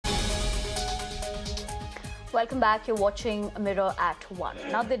Welcome back. You're watching Mirror at 1.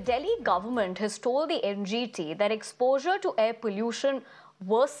 Now, the Delhi government has told the NGT that exposure to air pollution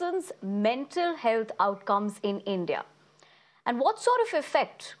worsens mental health outcomes in India. And what sort of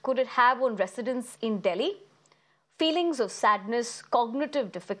effect could it have on residents in Delhi? Feelings of sadness,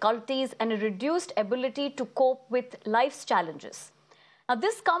 cognitive difficulties, and a reduced ability to cope with life's challenges. Now,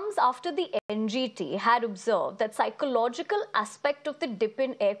 this comes after the NGT had observed that psychological aspect of the dip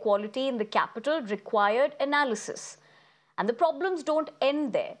in air quality in the capital required analysis. And the problems don't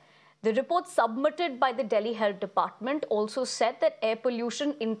end there. The report submitted by the Delhi Health Department also said that air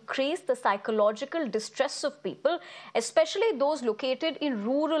pollution increased the psychological distress of people, especially those located in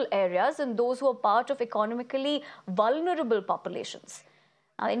rural areas and those who are part of economically vulnerable populations.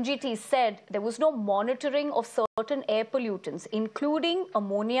 Now, NGT said there was no monitoring of certain air pollutants, including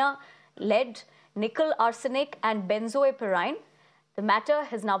ammonia, lead, nickel arsenic, and benzoypyrene. The matter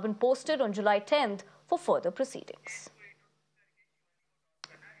has now been posted on July 10th for further proceedings.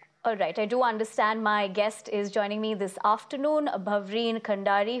 All right, I do understand my guest is joining me this afternoon, Bhavreen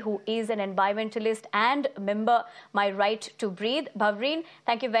Khandari, who is an environmentalist and member My Right to Breathe. Bhavreen,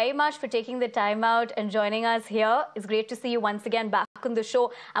 thank you very much for taking the time out and joining us here. It's great to see you once again back on the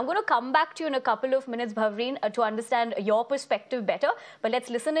show. I'm going to come back to you in a couple of minutes, Bhavreen, to understand your perspective better. But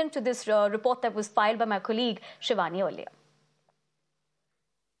let's listen in to this report that was filed by my colleague Shivani earlier.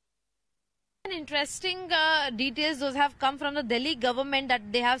 Interesting details those have come from the Delhi government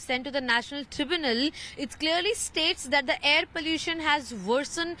that they have sent to the National Tribunal. It clearly states that the air pollution has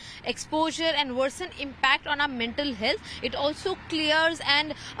worsened exposure and worsened impact on our mental health. It also clears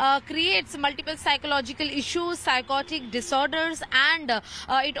and creates multiple psychological issues, psychotic disorders, and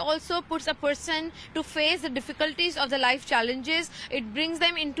it also puts a person to face the difficulties of the life challenges. It brings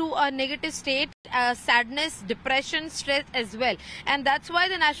them into a negative state, sadness, depression, stress as well. And that's why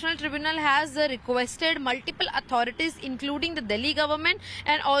the National Tribunal has requested multiple authorities, including the Delhi government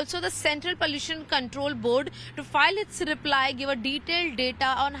and also the Central Pollution Control Board, to file its reply, give a detailed data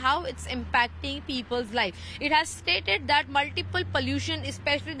on how it's impacting people's life. It has stated that multiple pollution,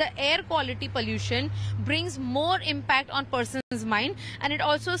 especially the air quality pollution, brings more impact on person's mind. And it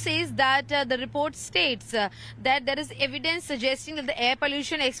also says that the report states that there is evidence suggesting that the air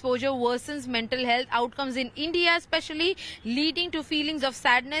pollution exposure worsens mental health outcomes in India, especially leading to feelings of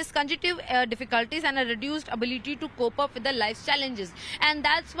sadness, cognitive difficulties, and a reduced ability to cope up with the life's challenges. And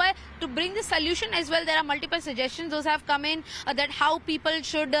that's why, to bring the solution as well, there are multiple suggestions those have come in that how people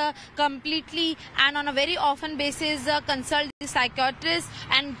should completely and on a very often basis consult the psychiatrist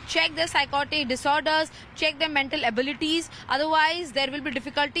and check their psychotic disorders, check their mental abilities. Otherwise, there will be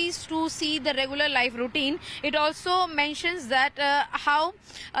difficulties to see the regular life routine. It also mentions that how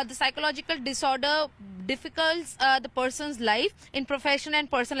the psychological disorder difficults the person's life in professional and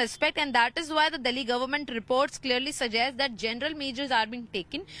personal aspect, and that is why the Delhi government reports clearly suggest that general measures are being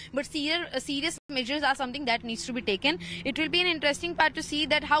taken, but serious measures are something that needs to be taken. It will be an interesting part to see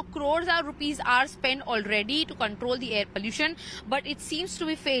that how crores of rupees are spent already to control the air pollution, but it seems to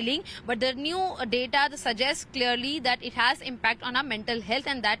be failing. But the new data suggests clearly that it has impact on our mental health,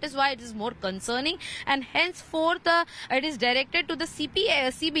 and that is why it is more concerning. And henceforth, it is directed to the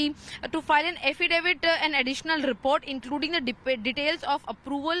CB to file an affidavit, an additional report, including the details of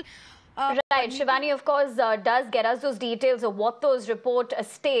approval. Right, Shivani, of course, does get us those details of what those report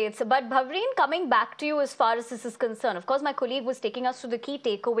states. But Bhavreen, coming back to you as far as this is concerned, of course, my colleague was taking us to the key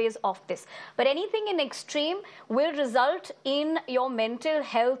takeaways of this. But anything in extreme will result in your mental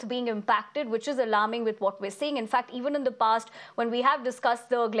health being impacted, which is alarming with what we're seeing. In fact, even in the past, when we have discussed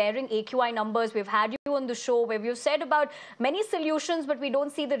the glaring AQI numbers, we've had you on the show where we've said about many solutions, but we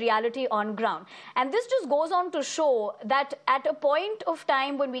don't see the reality on ground. And this just goes on to show that at a point of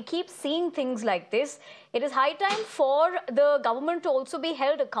time when we keep seeing things like this, it is high time for the government to also be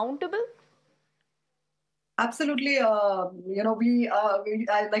held accountable. Absolutely. Like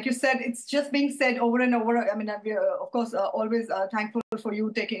you said, it's just being said over and over. I mean, we are, of course, always thankful for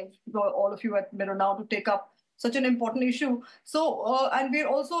you all of you at Mirror Now to take up such an important issue. So, and we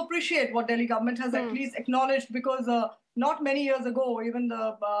also appreciate what Delhi government has at least acknowledged, because not many years ago, even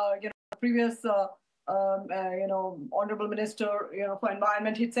the previous honorable minister, for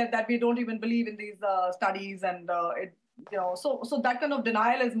environment, he said that we don't even believe in these studies, and so that kind of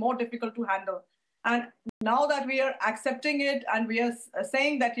denial is more difficult to handle. And now that we are accepting it and we are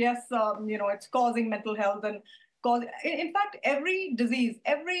saying that yes, it's causing mental health and in fact, every disease,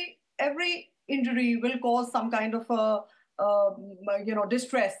 every injury will cause some kind of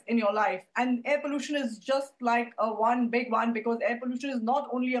distress in your life. And air pollution is just like one big one, because air pollution is not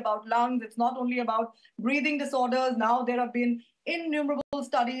only about lungs, it's not only about breathing disorders. Now there have been innumerable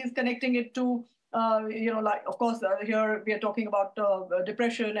studies connecting it to like, of course, here we are talking about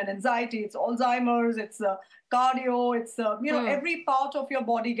depression and anxiety. It's Alzheimer's, it's cardio, it's, every part of your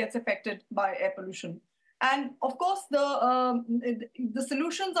body gets affected by air pollution. And of course, the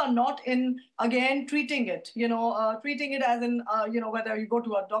solutions are not in, again, treating it, treating it as in, whether you go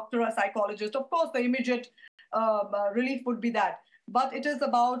to a doctor, a psychologist. Of course, the immediate relief would be that. But it is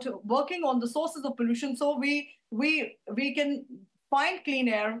about working on the sources of pollution so we can find clean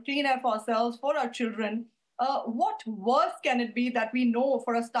air for ourselves, for our children. What worse can it be that we know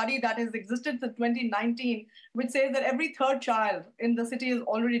for a study that has existed since 2019, which says that every third child in the city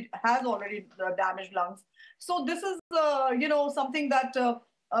has already damaged lungs. So this is, something that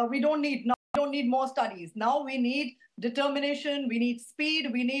we don't need. Now we don't need more studies. Now we need determination, we need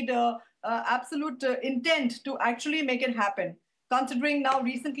speed, we need absolute intent to actually make it happen. Considering now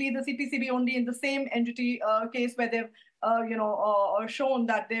recently the CPCB only in the same entity case where they've shown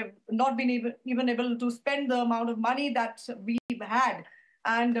that they've not been even able to spend the amount of money that we've had.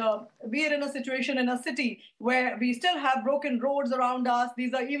 And we are in a situation in a city where we still have broken roads around us.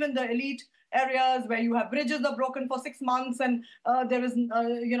 These are even the elite areas where you have bridges are broken for 6 months and there is,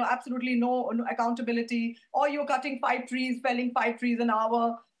 absolutely no accountability. Or you're cutting 5 trees, felling 5 trees an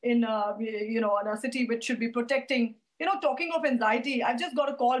hour in, in a city which should be protecting. Talking of anxiety, I just got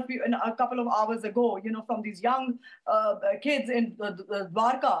a call a couple of hours ago, from these young kids in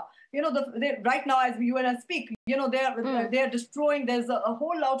Dwarka. Right now, as you and I speak, they're destroying. There's a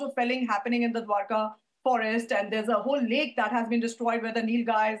whole lot of felling happening in the Dwarka forest, and there's a whole lake that has been destroyed where the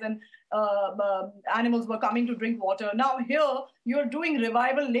nilgais and animals were coming to drink water. Now here, you're doing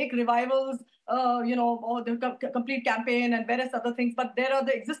lake revivals, or the complete campaign and various other things, but there are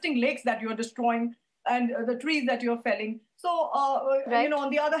the existing lakes that you're destroying and the trees that you're felling. So, right.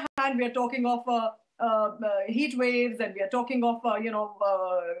 On the other hand, we are talking of heat waves, and we are talking of,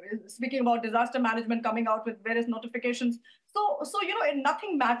 speaking about disaster management coming out with various notifications. So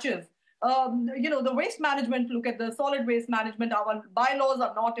nothing matches. The waste management, look at the solid waste management, our bylaws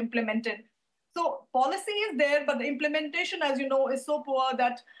are not implemented. So policy is there, but the implementation, as you know, is so poor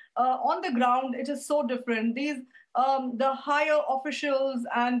that on the ground, it is so different. The higher officials,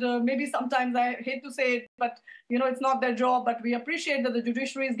 and maybe sometimes I hate to say it, but it's not their job, but we appreciate that the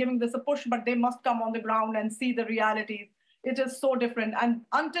judiciary is giving this a push, but they must come on the ground and see the realities. It is so different. And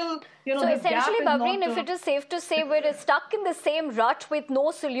until, so essentially, Bavreen, if it is safe to say we're stuck in the same rut with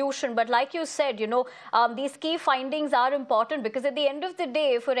no solution. But like you said, these key findings are important because at the end of the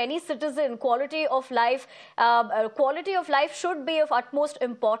day, for any citizen, quality of life should be of utmost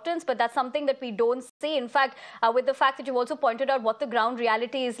importance. But that's something that we don't see. In fact, with the fact that you've also pointed out what the ground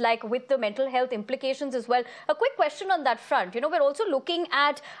reality is like with the mental health implications as well. A quick question on that front. We're also looking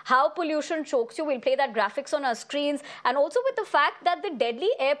at how pollution chokes you. We'll play that graphics on our screens. And also with the fact that the deadly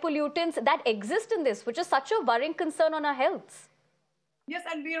air pollutants that exist in this, which is such a worrying concern on our health. Yes,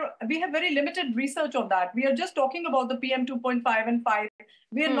 and we have very limited research on that. We are just talking about the PM 2.5 and 5.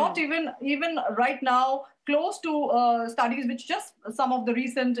 We are not even right now close to studies which just some of the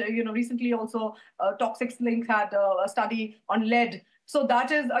recently also Toxics Link had a study on lead. So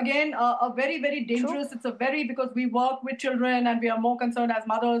that is, again, a very, very dangerous. True. Because we work with children and we are more concerned as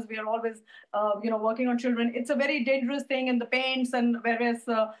mothers. We are always, working on children. It's a very dangerous thing in the paints and various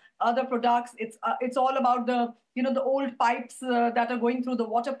other products. It's all about the old pipes that are going through. The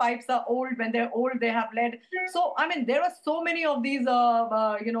water pipes are old. When they're old, they have lead. So, I mean, there are so many of these,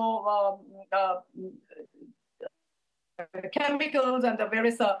 chemicals and the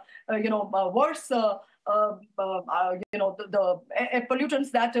various, worse, the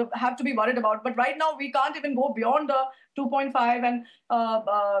pollutants that have to be worried about. But right now, we can't even go beyond the 2.5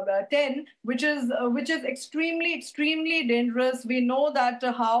 and 10, which is extremely, extremely dangerous. We know that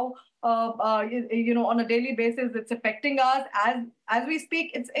how on a daily basis it's affecting us as we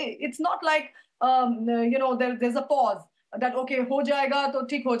speak. It's not like there's a pause that okay ho jayega to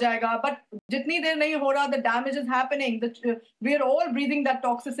theek ho jayega, but jitni der nahi ho raha, the damage is happening. We are all breathing that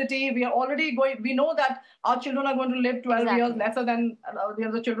toxicity. We are already going. We know that our children are going to live 12 years lesser than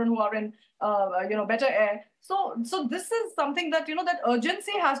the children who are in better air. So this is something that that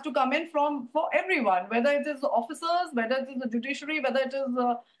urgency has to come in for everyone, whether it is officers, whether it is the judiciary, whether it is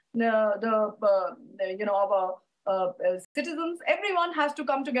our citizens. Everyone has to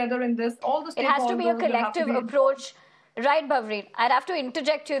come together in this. All the stakeholders. It has to be a collective approach. Right, Bavreen. I'd have to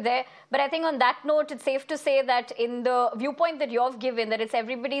interject you there. But I think on that note, it's safe to say that in the viewpoint that you've given, that it's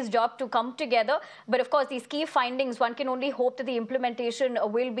everybody's job to come together. But of course, these key findings, one can only hope that the implementation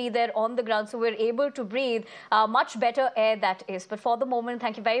will be there on the ground so we're able to breathe much better air that is. But for the moment,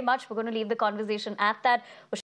 thank you very much. We're going to leave the conversation at that.